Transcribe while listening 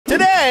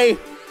okay,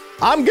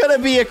 I'm gonna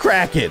be a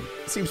Kraken.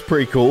 Seems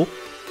pretty cool.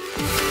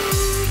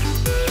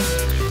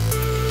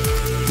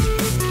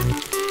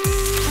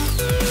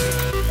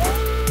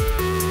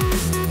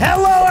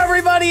 Hello,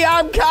 everybody.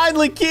 I'm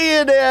Kindly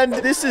Keyin, and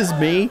this is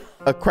me,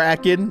 a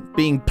Kraken,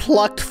 being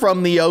plucked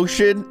from the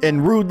ocean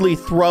and rudely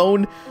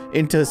thrown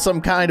into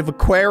some kind of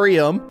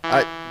aquarium.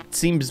 It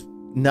seems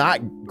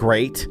not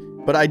great,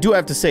 but I do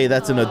have to say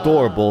that's an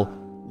adorable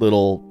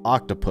little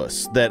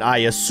octopus that I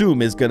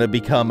assume is gonna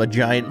become a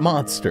giant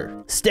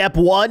monster. Step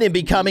 1 in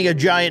becoming a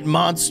giant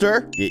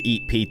monster, you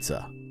eat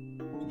pizza.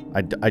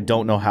 I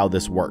don't know how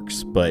this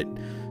works, but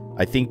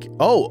I think,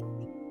 oh,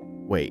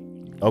 wait.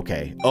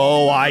 Okay.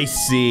 Oh, I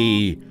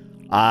see.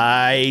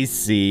 I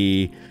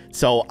see.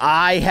 So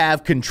I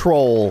have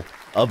control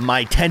of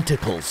my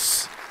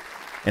tentacles.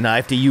 And I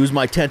have to use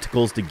my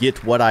tentacles to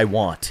get what I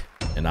want.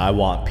 And I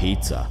want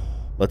pizza.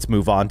 Let's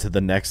move on to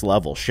the next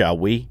level, shall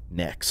we?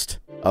 Next.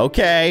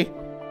 Okay.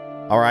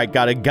 All right,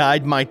 gotta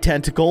guide my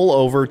tentacle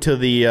over to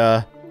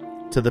the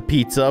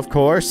pizza, of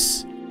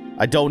course.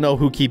 I don't know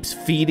who keeps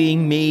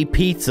feeding me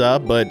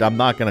pizza, but I'm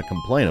not gonna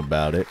complain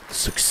about it.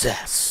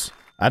 Success.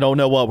 I don't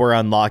know what we're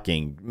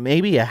unlocking.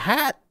 Maybe a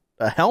hat?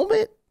 A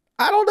helmet?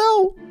 I don't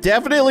know.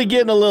 Definitely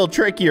getting a little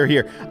trickier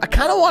here. I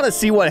kind of want to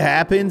see what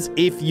happens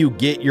if you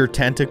get your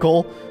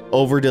tentacle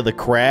over to the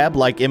crab.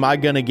 Like, am I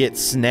going to get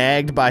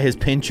snagged by his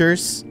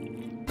pinchers?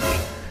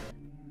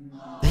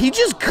 He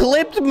just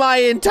clipped my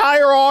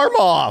entire arm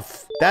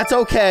off. That's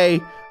okay.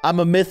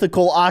 I'm a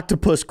mythical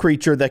octopus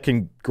creature that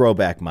can grow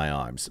back my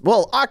arms.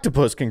 Well,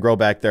 octopus can grow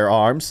back their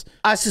arms.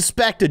 I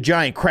suspect a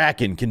giant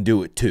kraken can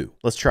do it too.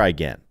 Let's try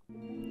again.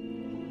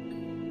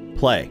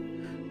 Play.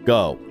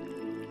 Go.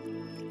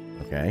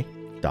 Okay.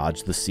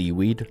 Dodge the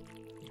seaweed.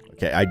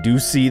 Okay, I do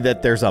see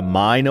that there's a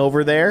mine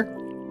over there.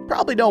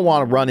 Probably don't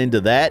want to run into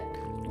that.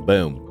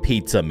 Boom.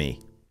 Pizza me.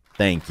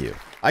 Thank you.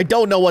 I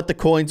don't know what the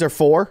coins are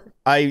for.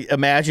 I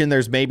imagine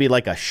there's maybe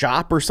like a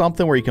shop or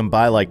something where you can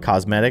buy like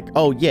cosmetic.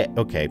 Oh, yeah.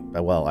 Okay.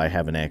 Well, I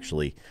haven't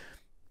actually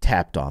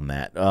tapped on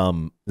that.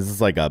 This is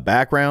like a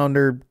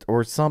background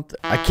or something.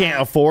 I can't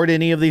afford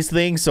any of these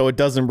things, so it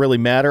doesn't really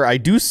matter. I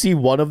do see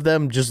one of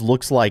them just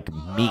looks like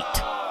meat.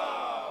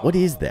 What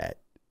is that?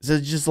 Is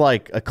it just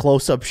like a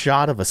close-up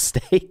shot of a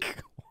steak?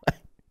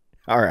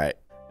 All right.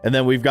 And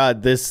then we've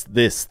got this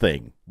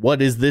thing.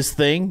 What is this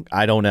thing?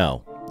 I don't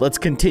know. Let's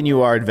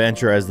continue our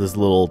adventure as this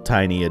little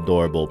tiny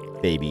adorable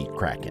baby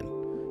kraken.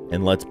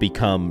 And let's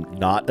become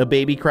not a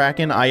baby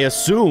kraken. I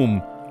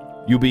assume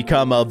you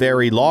become a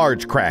very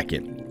large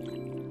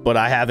kraken. But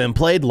I haven't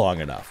played long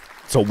enough.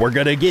 So we're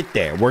gonna get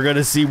there. We're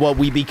gonna see what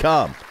we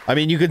become. I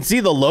mean, you can see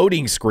the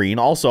loading screen.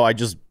 Also, I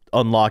just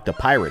unlocked a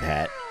pirate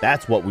hat.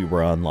 That's what we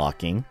were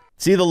unlocking.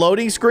 See the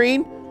loading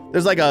screen?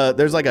 There's like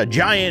a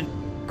giant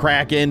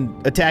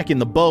kraken attacking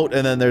the boat,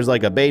 and then there's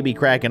like a baby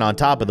kraken on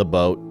top of the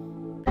boat.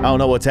 I don't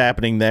know what's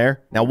happening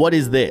there. Now, what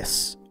is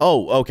this?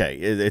 Oh, okay.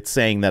 It's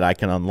saying that I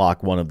can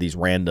unlock one of these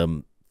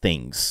random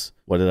things.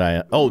 What did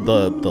I... Oh,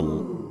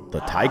 the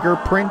tiger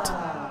print?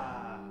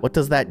 What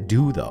does that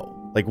do, though?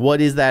 Like,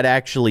 what is that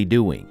actually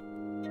doing?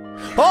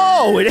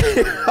 Oh,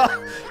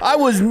 I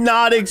was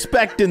not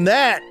expecting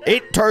that.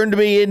 It turned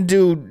me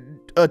into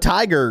a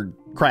tiger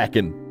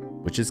kraken,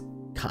 which is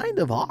kind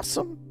of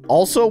awesome.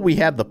 Also, we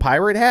have the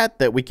pirate hat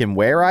that we can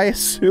wear, I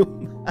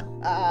assume.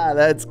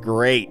 That's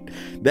great.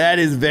 That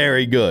is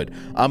very good.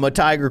 I'm a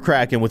tiger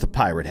kraken with a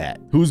pirate hat.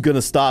 Who's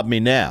gonna stop me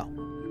now?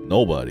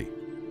 Nobody.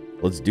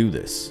 Let's do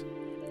this.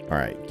 All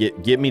right,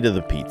 get me to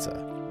the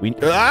pizza.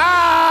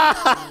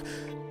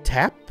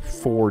 Tap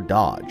for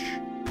dodge.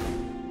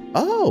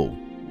 Oh,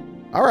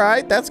 all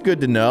right. That's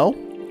good to know.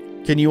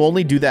 Can you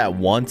only do that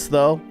once,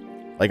 though?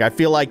 Like, I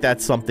feel like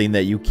that's something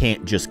that you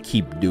can't just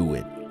keep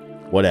doing.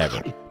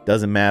 Whatever.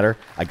 Doesn't matter.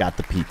 I got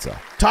the pizza.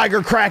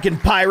 Tiger Kraken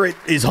Pirate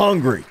is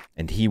hungry.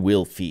 And he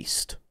will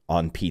feast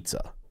on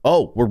pizza.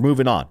 Oh, we're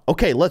moving on.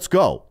 Okay, let's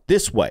go.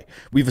 This way.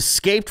 We've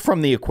escaped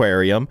from the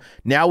aquarium.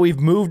 Now we've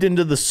moved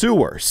into the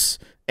sewers.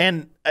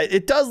 And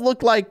it does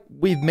look like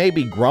we've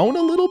maybe grown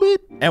a little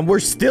bit. And we're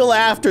still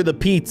after the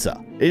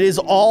pizza. It is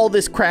all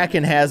this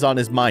Kraken has on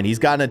his mind. He's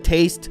gotten a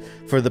taste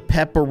for the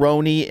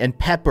pepperoni and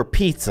pepper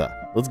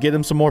pizza. Let's get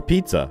him some more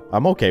pizza.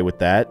 I'm okay with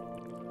that.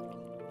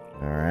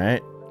 All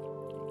right.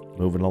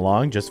 Moving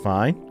along just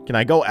fine. Can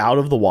I go out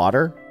of the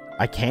water?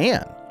 I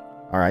can.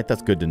 All right,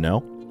 that's good to know.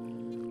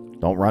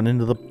 Don't run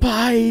into the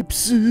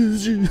pipes.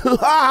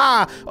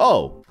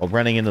 Oh, well,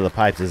 running into the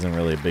pipes isn't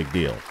really a big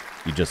deal.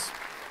 You just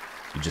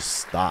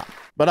stop.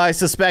 But I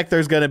suspect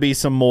there's going to be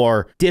some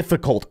more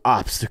difficult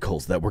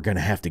obstacles that we're going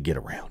to have to get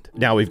around.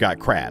 Now we've got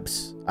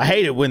crabs. I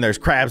hate it when there's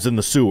crabs in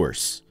the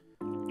sewers.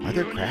 Are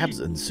there crabs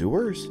in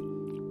sewers?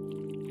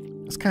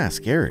 That's kind of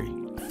scary.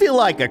 I feel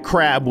like a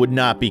crab would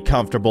not be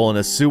comfortable in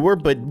a sewer,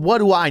 but what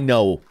do I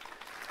know?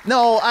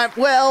 No,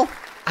 well,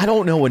 I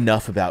don't know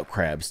enough about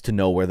crabs to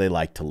know where they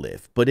like to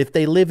live. But if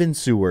they live in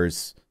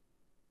sewers,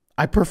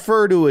 I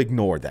prefer to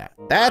ignore that.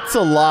 That's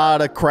a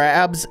lot of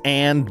crabs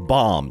and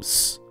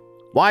bombs.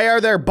 Why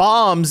are there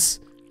bombs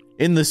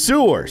in the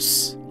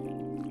sewers?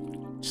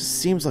 Just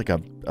seems like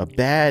a a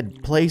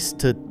bad place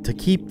to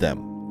keep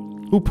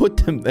them. Who put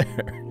them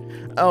there?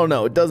 I don't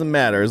know. It doesn't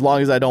matter as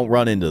long as I don't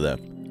run into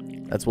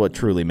them. That's what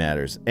truly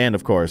matters. And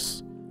of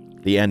course,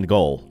 the end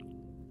goal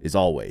is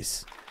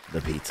always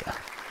the pizza.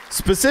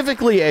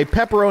 Specifically, a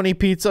pepperoni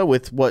pizza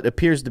with what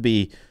appears to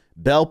be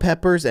bell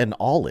peppers and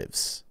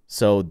olives.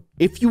 So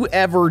if you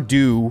ever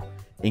do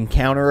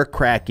encounter a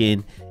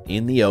kraken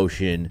in the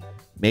ocean,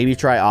 maybe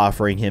try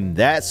offering him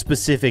that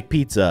specific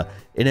pizza,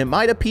 and it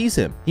might appease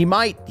him. He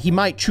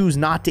might choose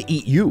not to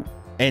eat you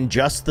and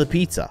just the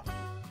pizza.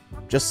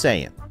 Just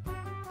saying.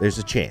 There's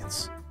a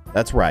chance.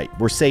 That's right.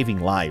 We're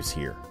saving lives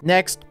here.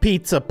 Next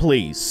pizza,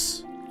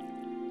 please.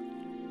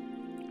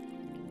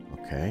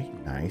 Okay,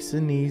 nice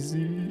and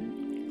easy.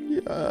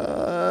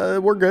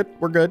 We're good.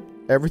 We're good.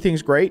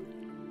 Everything's great.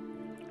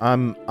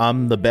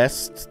 I'm the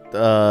best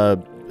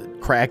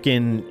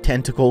Kraken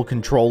tentacle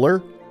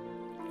controller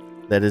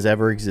that has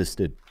ever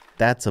existed.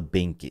 That's a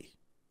binky.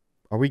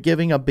 Are we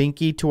giving a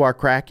binky to our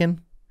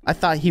Kraken? I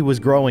thought he was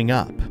growing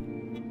up.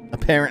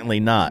 Apparently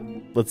not.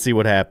 Let's see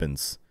what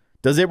happens.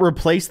 Does it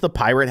replace the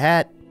pirate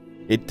hat?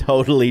 It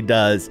totally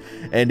does.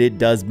 And it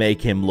does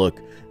make him look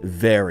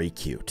very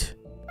cute.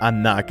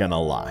 I'm not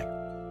gonna lie.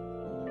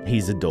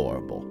 He's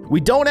adorable. We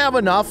don't have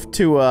enough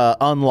to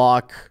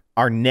unlock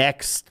our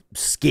next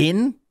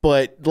skin,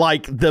 but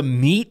like the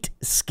meat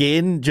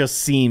skin just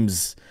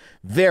seems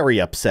very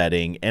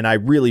upsetting, and I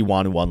really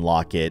want to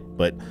unlock it,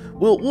 but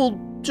we'll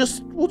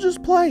just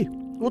play.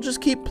 We'll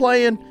just keep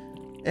playing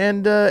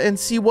and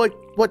see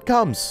what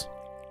comes.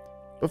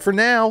 But for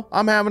now,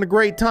 I'm having a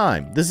great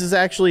time. This is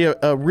actually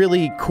a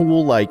really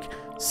cool, like,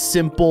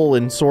 simple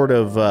and sort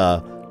of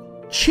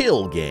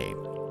chill game.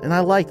 And I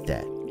like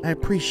that. I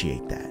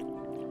appreciate that.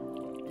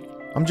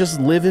 I'm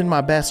just living my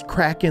best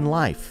Kraken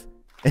life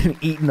and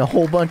eating a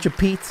whole bunch of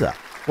pizza.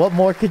 What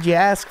more could you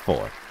ask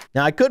for?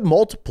 Now, I could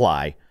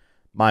multiply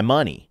my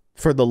money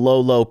for the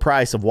low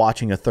price of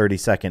watching a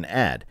 30-second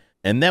ad.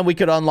 And then we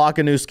could unlock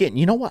a new skin.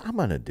 You know what? I'm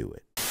going to do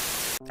it.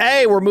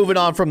 Hey, we're moving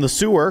on from the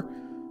sewer.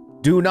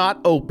 Do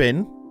not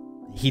open.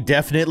 He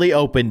definitely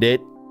opened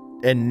it.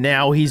 And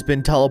now he's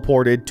been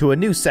teleported to a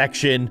new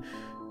section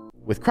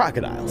with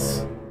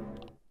crocodiles.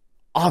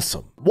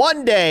 Awesome.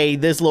 One day,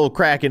 this little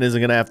Kraken isn't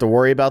going to have to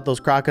worry about those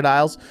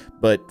crocodiles.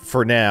 But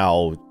for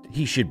now,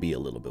 he should be a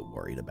little bit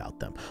worried about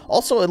them.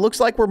 Also, it looks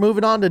like we're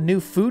moving on to new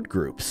food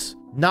groups.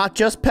 Not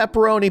just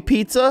pepperoni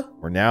pizza.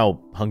 We're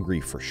now hungry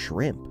for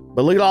shrimp.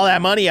 But look at all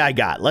that money I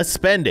got. Let's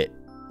spend it.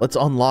 Let's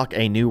unlock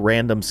a new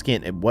random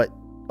skin. And what?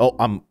 Oh,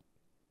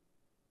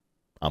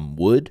 I'm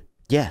wood?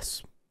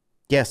 Yes.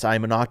 Yes,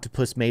 I'm an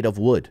octopus made of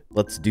wood.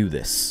 Let's do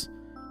this.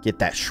 Get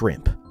that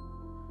shrimp.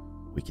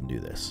 We can do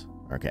this.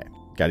 Okay.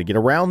 Got to get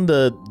around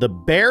the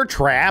bear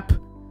trap.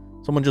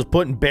 Someone just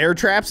putting bear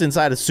traps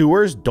inside of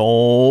sewers.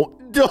 Don't.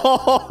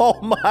 Oh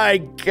my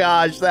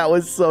gosh, that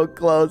was so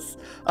close.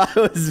 I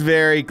was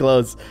very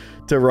close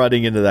to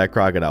running into that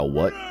crocodile.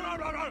 What?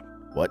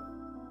 What?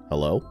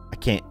 Hello? I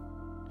can't.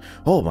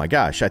 Oh my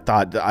gosh, I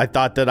thought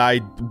that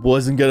I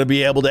wasn't going to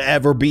be able to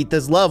ever beat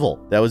this level.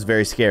 That was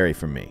very scary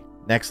for me.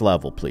 Next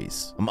level,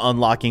 please. I'm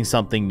unlocking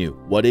something new.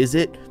 What is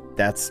it?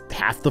 That's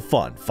half the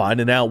fun,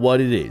 finding out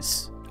what it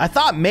is. I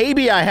thought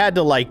maybe I had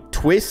to like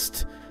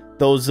twist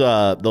those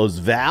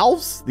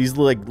valves, these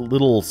like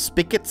little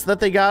spigots that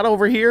they got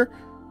over here.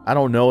 I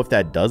don't know if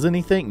that does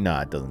anything. No,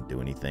 it doesn't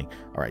do anything.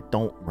 All right,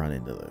 don't run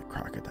into the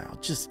crocodile.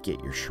 Just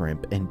get your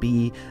shrimp and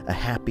be a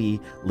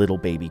happy little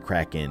baby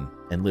Kraken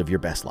and live your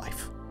best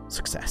life.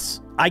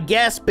 Success. I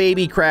guess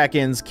baby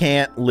Krakens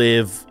can't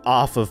live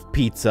off of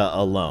pizza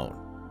alone,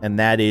 and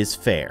that is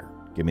fair.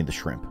 Give me the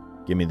shrimp.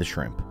 Give me the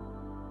shrimp.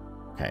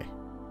 Okay.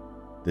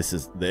 This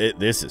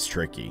is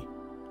tricky.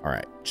 All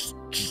right,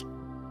 just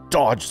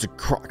dodge the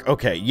croc.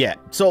 Okay, yeah.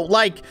 So,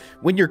 like,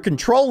 when you're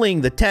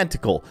controlling the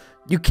tentacle,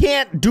 you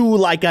can't do,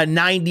 like, a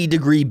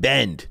 90-degree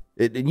bend.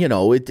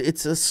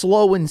 It's a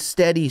slow and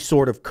steady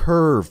sort of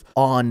curve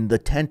on the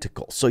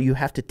tentacle. So you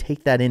have to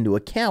take that into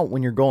account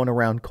when you're going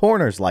around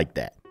corners like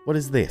that. What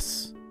is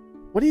this?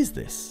 What is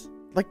this?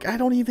 Like, I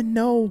don't even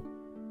know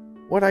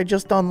what I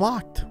just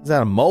unlocked. Is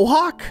that a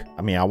mohawk?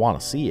 I mean, I want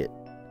to see it.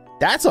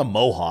 That's a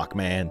mohawk,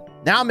 man.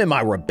 Now I'm in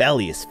my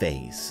rebellious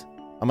phase.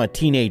 I'm a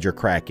teenager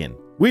Kraken.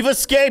 We've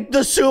escaped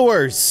the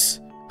sewers.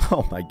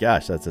 Oh my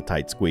gosh, that's a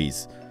tight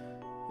squeeze.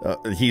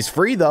 He's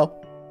free though.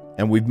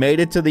 And we've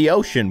made it to the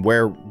ocean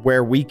where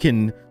we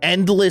can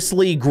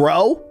endlessly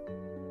grow.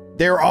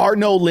 There are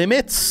no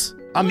limits.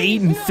 I'm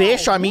eating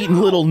fish. I'm eating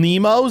little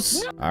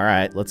Nemos. All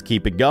right, let's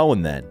keep it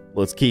going then.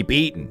 Let's keep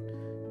eating.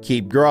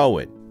 Keep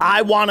growing.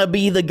 I want to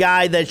be the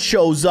guy that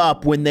shows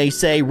up when they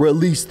say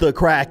release the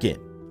Kraken.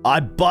 I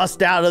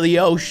bust out of the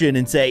ocean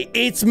and say,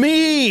 it's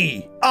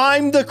me!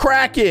 I'm the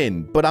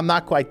Kraken! But I'm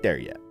not quite there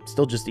yet.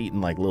 Still just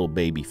eating like little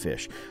baby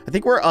fish. I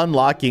think we're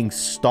unlocking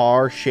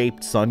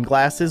star-shaped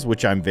sunglasses,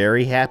 which I'm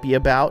very happy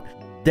about.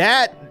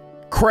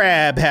 That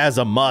crab has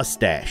a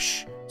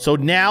mustache. So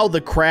now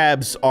the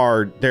crabs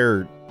are,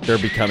 they're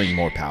becoming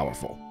more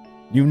powerful.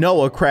 You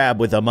know a crab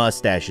with a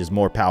mustache is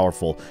more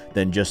powerful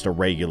than just a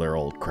regular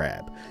old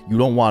crab. You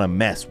don't want to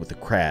mess with a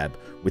crab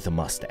with a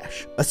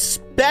mustache.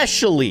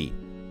 Especially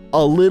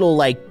a little,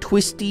 like,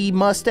 twisty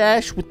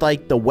mustache with,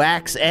 like, the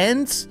wax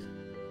ends.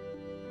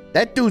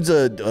 That dude's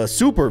a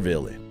super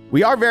villain.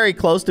 We are very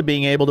close to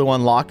being able to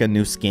unlock a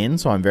new skin,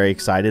 so I'm very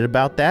excited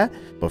about that.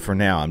 But for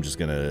now, I'm just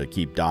gonna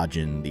keep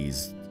dodging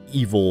these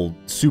evil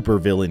super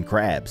villain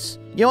crabs.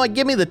 You know what?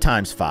 Give me the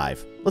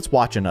 ×5. Let's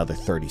watch another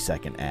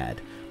 30-second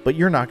ad. But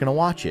you're not gonna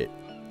watch it.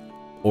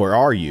 Or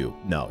are you?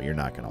 No, you're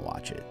not gonna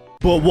watch it.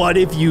 But what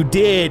if you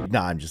did?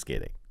 Nah, I'm just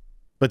kidding.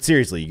 But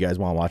seriously, you guys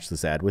want to watch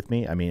this ad with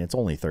me? I mean, it's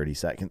only 30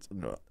 seconds.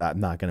 I'm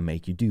not gonna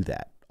make you do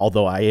that.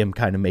 Although I am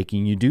kind of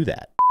making you do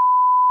that.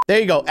 There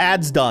you go.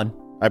 Ad's done.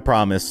 I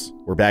promise.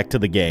 We're back to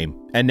the game.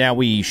 And now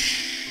we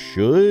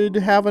should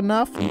have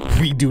enough.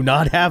 We do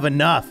not have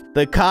enough.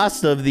 The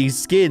cost of these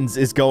skins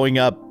is going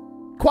up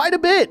quite a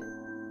bit.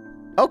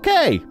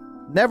 Okay,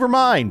 never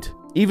mind.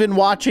 Even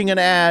watching an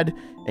ad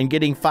and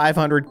getting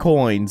 500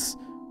 coins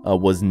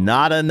was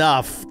not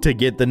enough to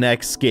get the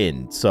next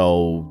skin.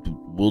 So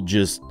we'll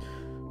just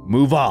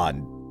move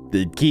on.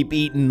 Keep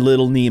eating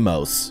little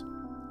Nemos.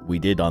 We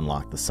did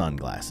unlock the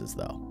sunglasses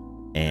though,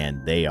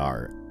 and they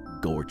are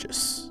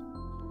gorgeous.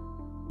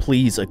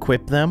 Please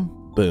equip them.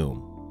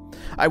 Boom.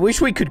 I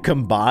wish we could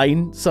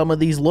combine some of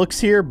these looks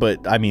here,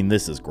 but I mean,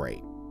 this is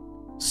great.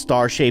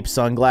 Star-shaped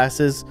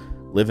sunglasses,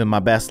 living my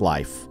best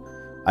life.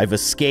 I've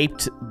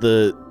escaped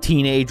the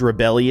teenage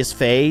rebellious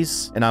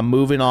phase, and I'm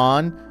moving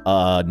on.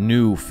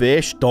 New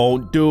fish,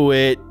 don't do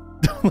it.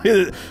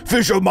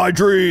 Fish of my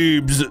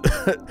dreams.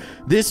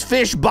 This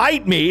fish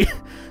bite me.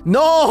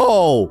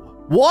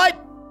 No, what?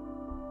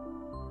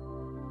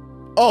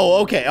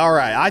 Oh, okay, all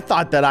right. I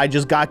thought that I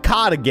just got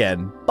caught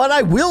again. But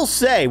I will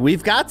say,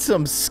 we've got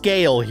some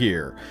scale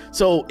here.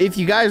 So if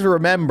you guys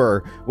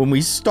remember, when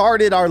we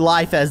started our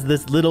life as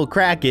this little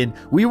Kraken,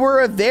 we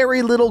were a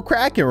very little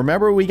Kraken.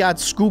 Remember, we got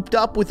scooped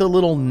up with a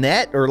little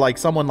net, or like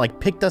someone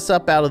like picked us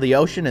up out of the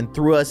ocean and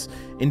threw us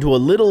into a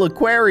little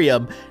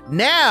aquarium.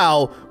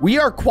 Now, we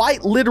are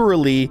quite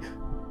literally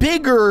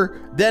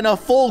bigger than a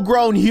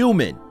full-grown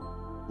human.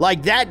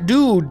 Like that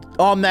dude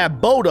on that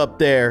boat up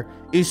there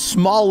is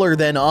smaller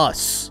than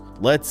us.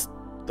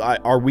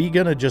 Are we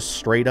gonna just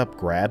straight up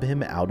grab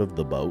him out of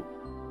the boat?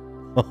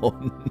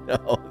 Oh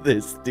no,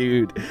 this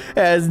dude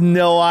has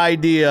no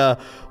idea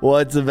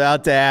what's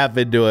about to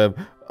happen to him.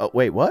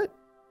 Wait, what?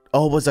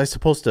 Oh, was I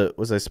supposed to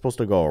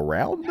go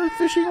around the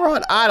fishing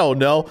rod? I don't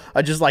know.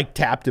 I just like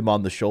tapped him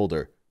on the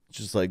shoulder.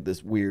 Just like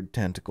this weird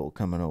tentacle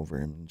coming over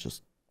him and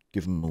just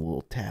give him a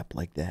little tap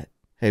like that.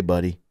 Hey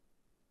buddy,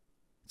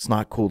 it's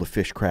not cool to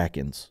fish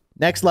Krakens.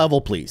 Next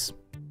level, please.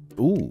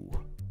 Ooh,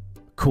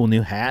 cool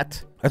new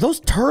hat. Are those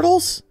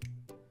turtles?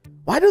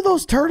 Why do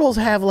those turtles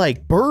have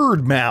like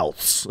bird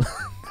mouths?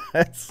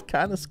 That's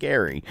kind of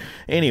scary.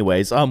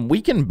 Anyways,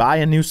 we can buy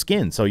a new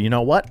skin. So you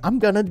know what? I'm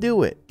gonna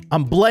do it.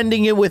 I'm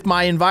blending it with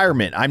my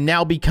environment. I'm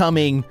now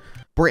becoming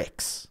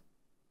bricks.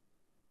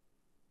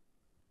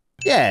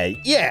 Yeah,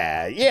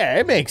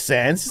 it makes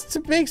sense.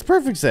 It makes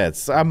perfect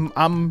sense.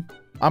 I'm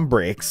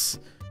bricks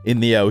in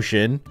the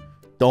ocean.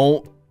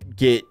 Don't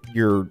get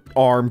your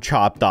arm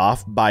chopped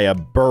off by a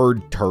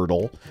bird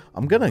turtle.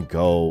 I'm gonna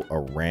go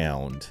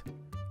around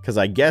because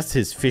I guess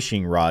his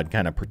fishing rod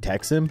kind of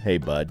protects him. Hey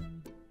bud,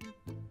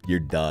 you're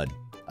done.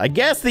 I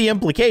guess the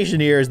implication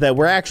here is that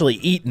we're actually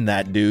eating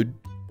that dude.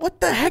 What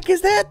the heck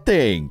is that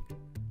thing?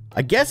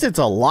 I guess it's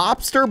a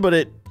lobster, but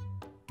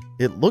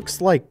it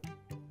looks like,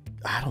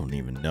 I don't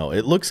even know.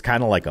 It looks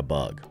kind of like a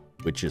bug,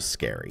 which is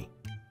scary.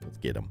 Let's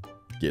get him.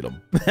 Get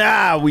him.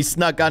 Ah, we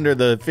snuck under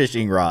the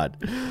fishing rod.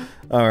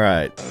 All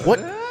right.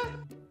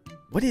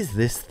 What is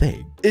this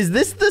thing? Is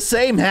this the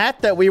same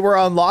hat that we were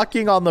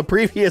unlocking on the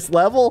previous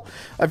level?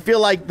 I feel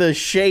like the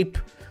shape,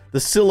 the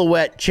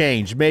silhouette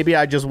changed. Maybe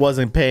I just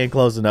wasn't paying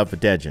close enough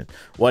attention.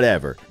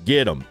 Whatever.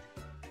 Get him.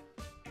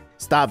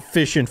 Stop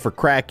fishing for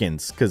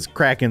Krakens, because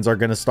Krakens are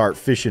going to start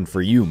fishing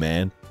for you,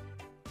 man.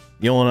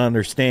 You don't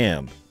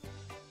understand.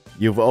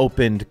 You've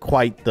opened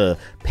quite the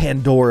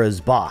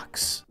Pandora's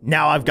box.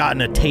 Now I've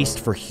gotten a taste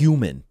for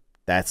human.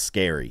 That's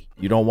scary.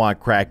 You don't want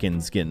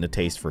Krakens getting a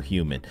taste for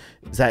human.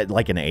 Is that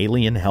like an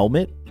alien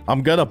helmet?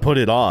 I'm gonna put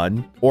it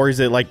on. Or is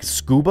it like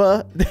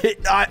scuba?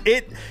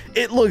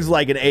 It looks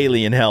like an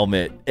alien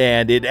helmet,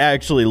 and it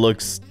actually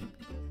looks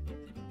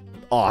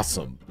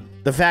awesome.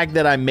 The fact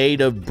that I'm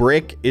made of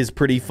brick is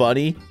pretty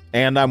funny,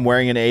 and I'm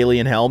wearing an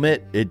alien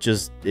helmet.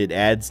 It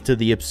adds to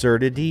the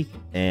absurdity,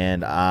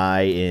 and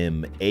I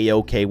am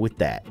a-okay with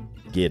that.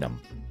 Get him.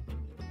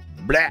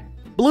 Blah.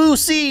 Blue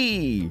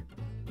sea.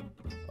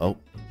 Oh,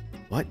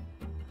 what?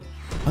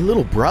 My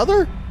little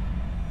brother?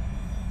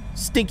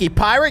 Stinky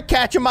pirate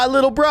catching my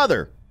little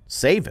brother.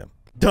 Save him.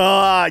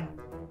 Duh.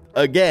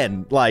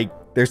 Again, like,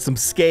 there's some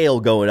scale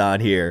going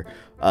on here.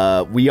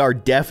 We are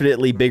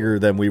definitely bigger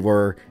than we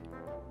were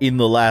in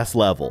the last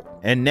level.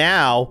 And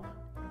now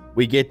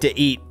we get to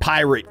eat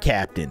pirate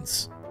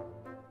captains,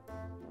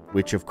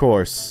 which of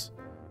course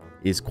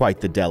is quite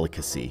the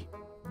delicacy.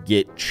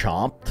 Get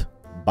chomped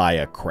by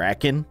a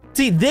Kraken?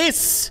 See,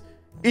 this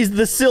is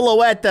the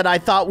silhouette that I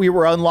thought we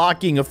were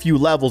unlocking a few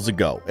levels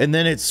ago. And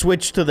then it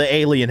switched to the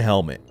alien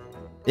helmet.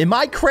 Am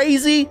I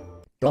crazy?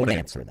 Don't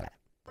answer that.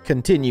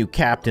 Continue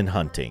captain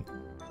hunting.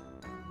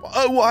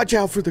 Watch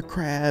out for the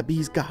crab.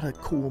 He's got a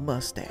cool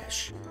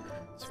mustache.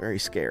 It's very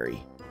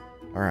scary.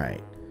 All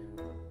right.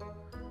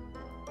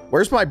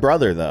 Where's my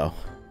brother, though?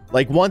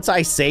 Like, once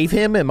I save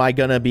him, am I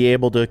going to be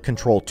able to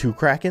control 2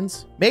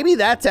 Krakens? Maybe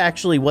that's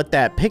actually what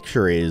that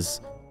picture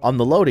is on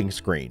the loading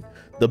screen.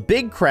 The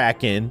big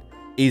Kraken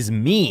is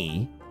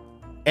me,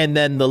 and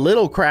then the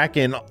little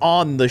Kraken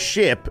on the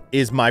ship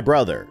is my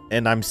brother,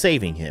 and I'm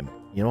saving him.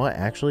 You know what?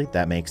 Actually,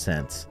 that makes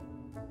sense.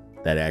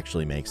 That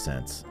actually makes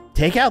sense.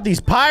 Take out these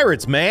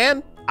pirates,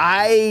 man!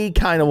 I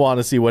kind of want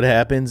to see what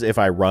happens if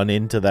I run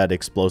into that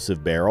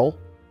explosive barrel.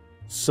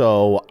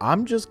 So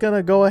I'm just going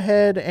to go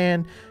ahead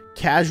and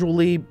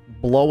casually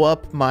blow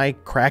up my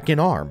Kraken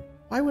arm.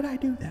 Why would I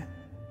do that?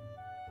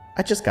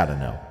 I just got to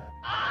know.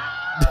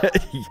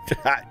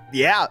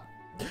 Yeah,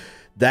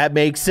 that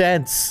makes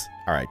sense.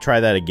 All right, try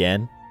that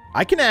again.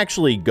 I can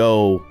actually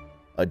go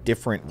a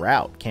different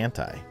route, can't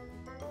I?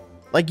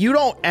 Like, you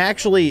don't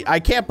actually... I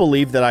can't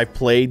believe that I've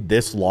played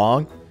this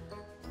long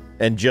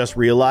and just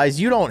realized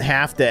you don't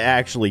have to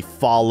actually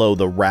follow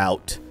the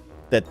route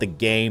that the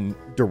game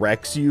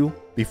directs you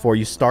before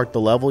you start the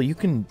level. You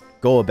can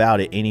go about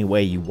it any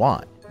way you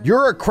want.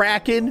 You're a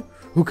Kraken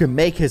who can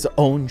make his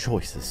own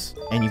choices.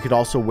 And you could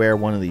also wear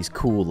one of these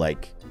cool,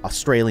 like,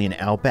 Australian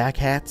Outback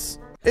hats.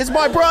 It's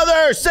my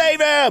brother! Save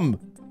him!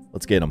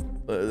 Let's get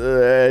him.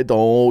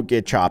 Don't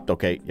get chopped.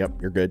 Okay, yep,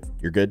 you're good.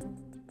 You're good.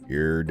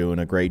 You're doing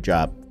a great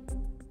job.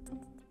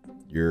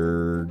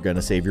 You're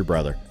gonna save your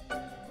brother.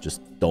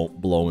 Just don't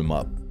blow him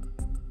up.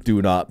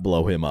 Do not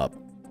blow him up.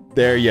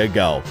 There you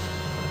go.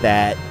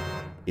 That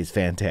is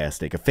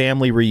fantastic. A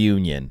family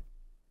reunion.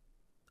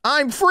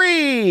 I'm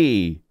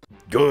free!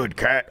 Good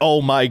cat.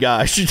 Oh my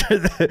gosh.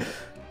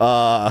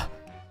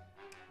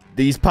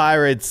 These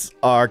pirates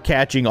are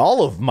catching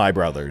all of my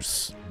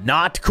brothers.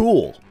 Not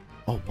cool.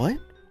 Oh, what?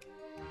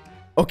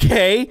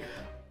 Okay.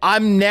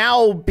 I'm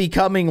now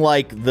becoming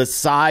like the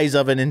size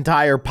of an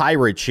entire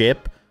pirate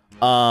ship.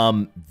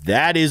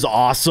 That is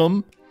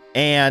awesome.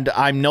 And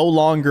I'm no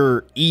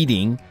longer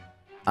eating.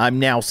 I'm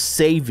now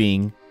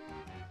saving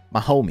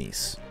my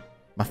homies,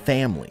 my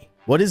family.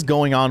 What is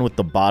going on with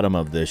the bottom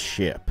of this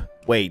ship?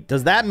 Wait,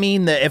 does that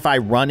mean that if I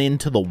run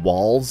into the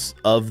walls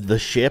of the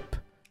ship,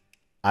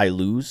 I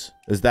lose?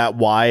 Is that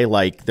why,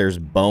 like, there's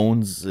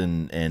bones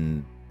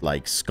and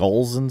like,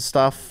 skulls and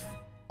stuff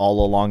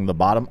all along the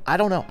bottom? I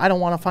don't know. I don't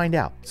want to find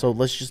out. So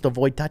let's just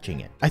avoid touching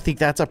it. I think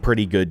that's a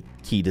pretty good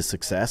key to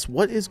success.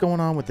 What is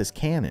going on with this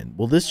cannon?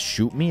 Will this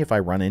shoot me if I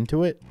run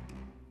into it?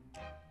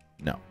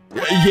 No.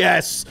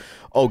 Yes!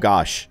 Oh,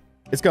 gosh.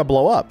 It's gonna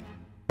blow up.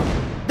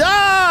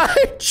 Ah!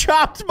 I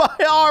chopped my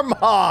arm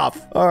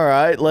off! All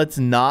right, let's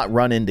not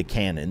run into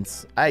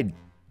cannons.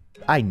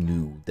 I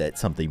knew that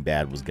something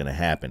bad was gonna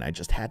happen. I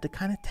just had to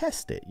kind of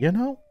test it, you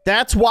know?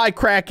 That's why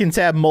Krakens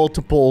have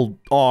multiple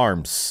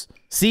arms.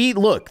 See,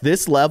 look,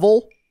 this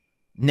level,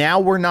 now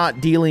we're not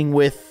dealing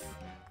with...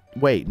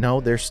 Wait,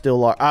 no, there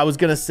still are... I was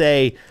gonna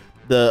say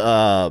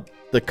the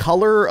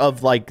color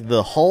of, like,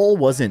 the hull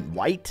wasn't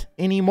white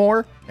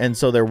anymore, and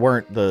so there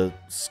weren't the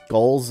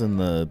skulls and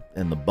the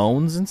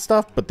bones and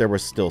stuff, but there were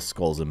still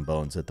skulls and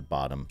bones at the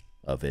bottom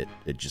of it.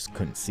 It just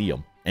couldn't see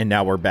them. And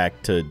now we're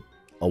back to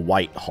a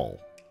white hull.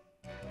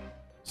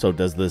 So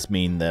does this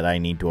mean that I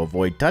need to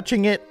avoid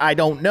touching it? I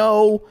don't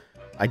know.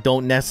 I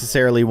don't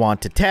necessarily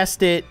want to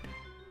test it,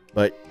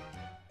 but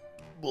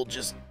we'll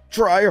just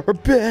try our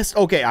best.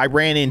 Okay, I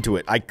ran into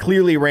it. I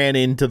clearly ran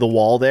into the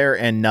wall there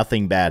and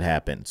nothing bad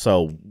happened.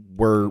 So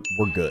we're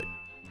good.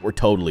 We're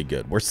totally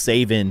good. We're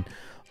saving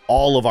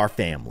all of our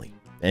family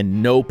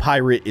and no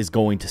pirate is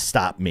going to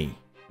stop me.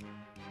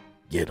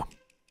 Get him.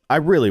 I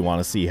really want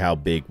to see how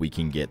big we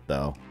can get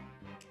though.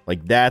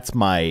 Like that's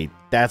my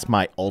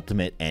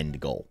ultimate end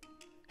goal.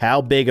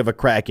 How big of a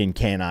Kraken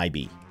can I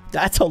be?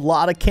 That's a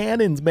lot of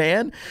cannons,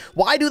 man.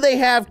 Why do they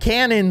have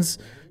cannons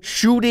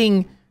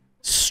shooting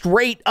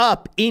straight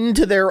up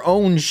into their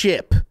own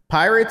ship?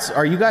 Pirates,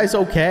 are you guys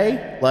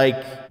okay?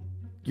 Like,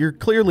 you're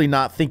clearly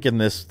not thinking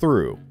this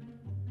through.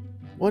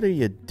 What are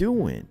you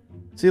doing?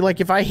 See, like,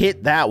 if I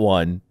hit that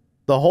one,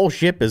 the whole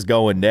ship is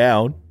going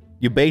down.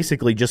 You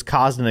basically just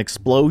caused an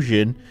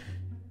explosion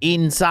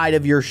inside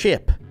of your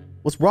ship.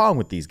 What's wrong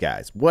with these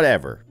guys?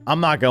 Whatever. I'm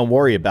not gonna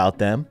worry about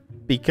them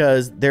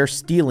because they're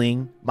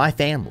stealing my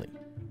family.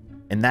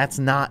 And that's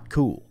not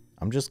cool.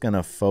 I'm just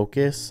gonna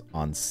focus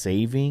on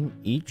saving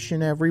each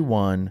and every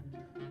one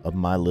of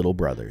my little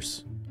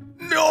brothers.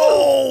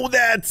 No,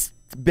 that's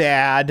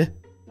bad.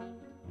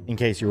 In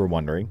case you were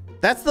wondering.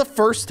 That's the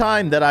first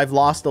time that I've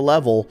lost a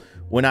level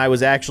when I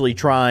was actually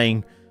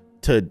trying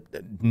to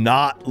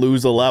not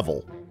lose a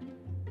level.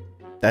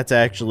 That's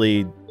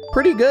actually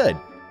pretty good.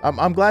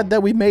 I'm glad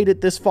that we made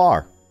it this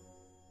far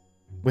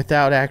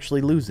without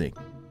actually losing.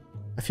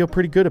 I feel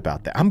pretty good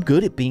about that. I'm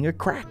good at being a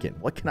Kraken.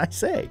 What can I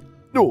say?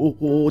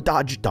 Oh,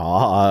 dodge,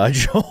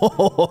 dodge.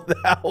 Oh,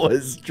 that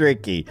was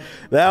tricky.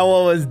 That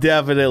one was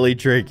definitely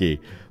tricky.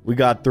 We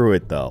got through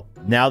it, though.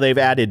 Now they've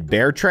added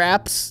bear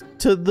traps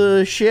to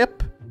the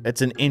ship.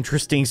 It's an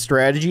interesting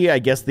strategy. I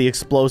guess the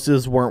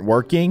explosives weren't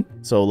working,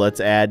 so let's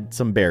add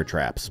some bear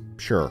traps.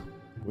 Sure.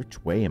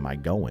 Which way am I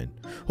going?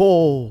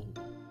 Oh,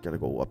 gotta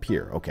go up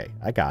here. Okay,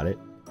 I got it.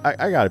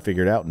 I got it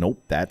figured out. Nope,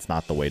 that's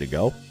not the way to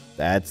go.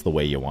 That's the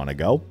way you want to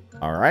go.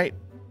 All right.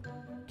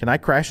 Can I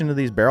crash into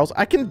these barrels?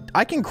 I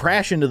can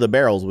crash into the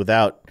barrels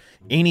without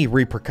any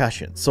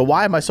repercussions. So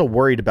why am I so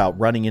worried about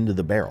running into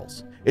the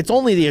barrels? It's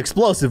only the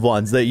explosive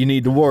ones that you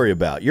need to worry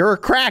about. You're a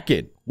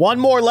Kraken. One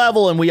more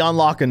level and we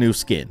unlock a new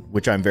skin,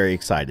 which I'm very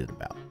excited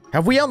about.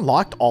 Have we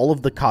unlocked all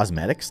of the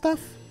cosmetic stuff?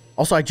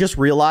 Also, I just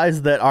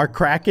realized that our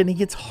Kraken, he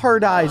gets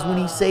hard eyes when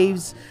he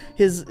saves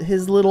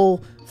his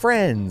little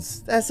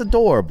friends. That's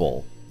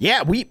adorable.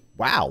 Yeah,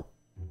 wow.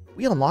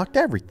 We unlocked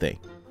everything.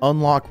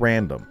 Unlock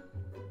random.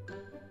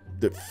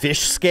 The fish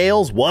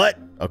scales? What?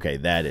 Okay,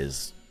 that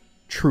is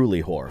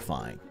truly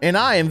horrifying. And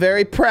I am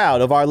very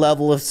proud of our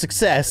level of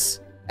success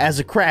as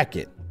a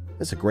Kraken.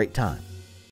 It's a great time.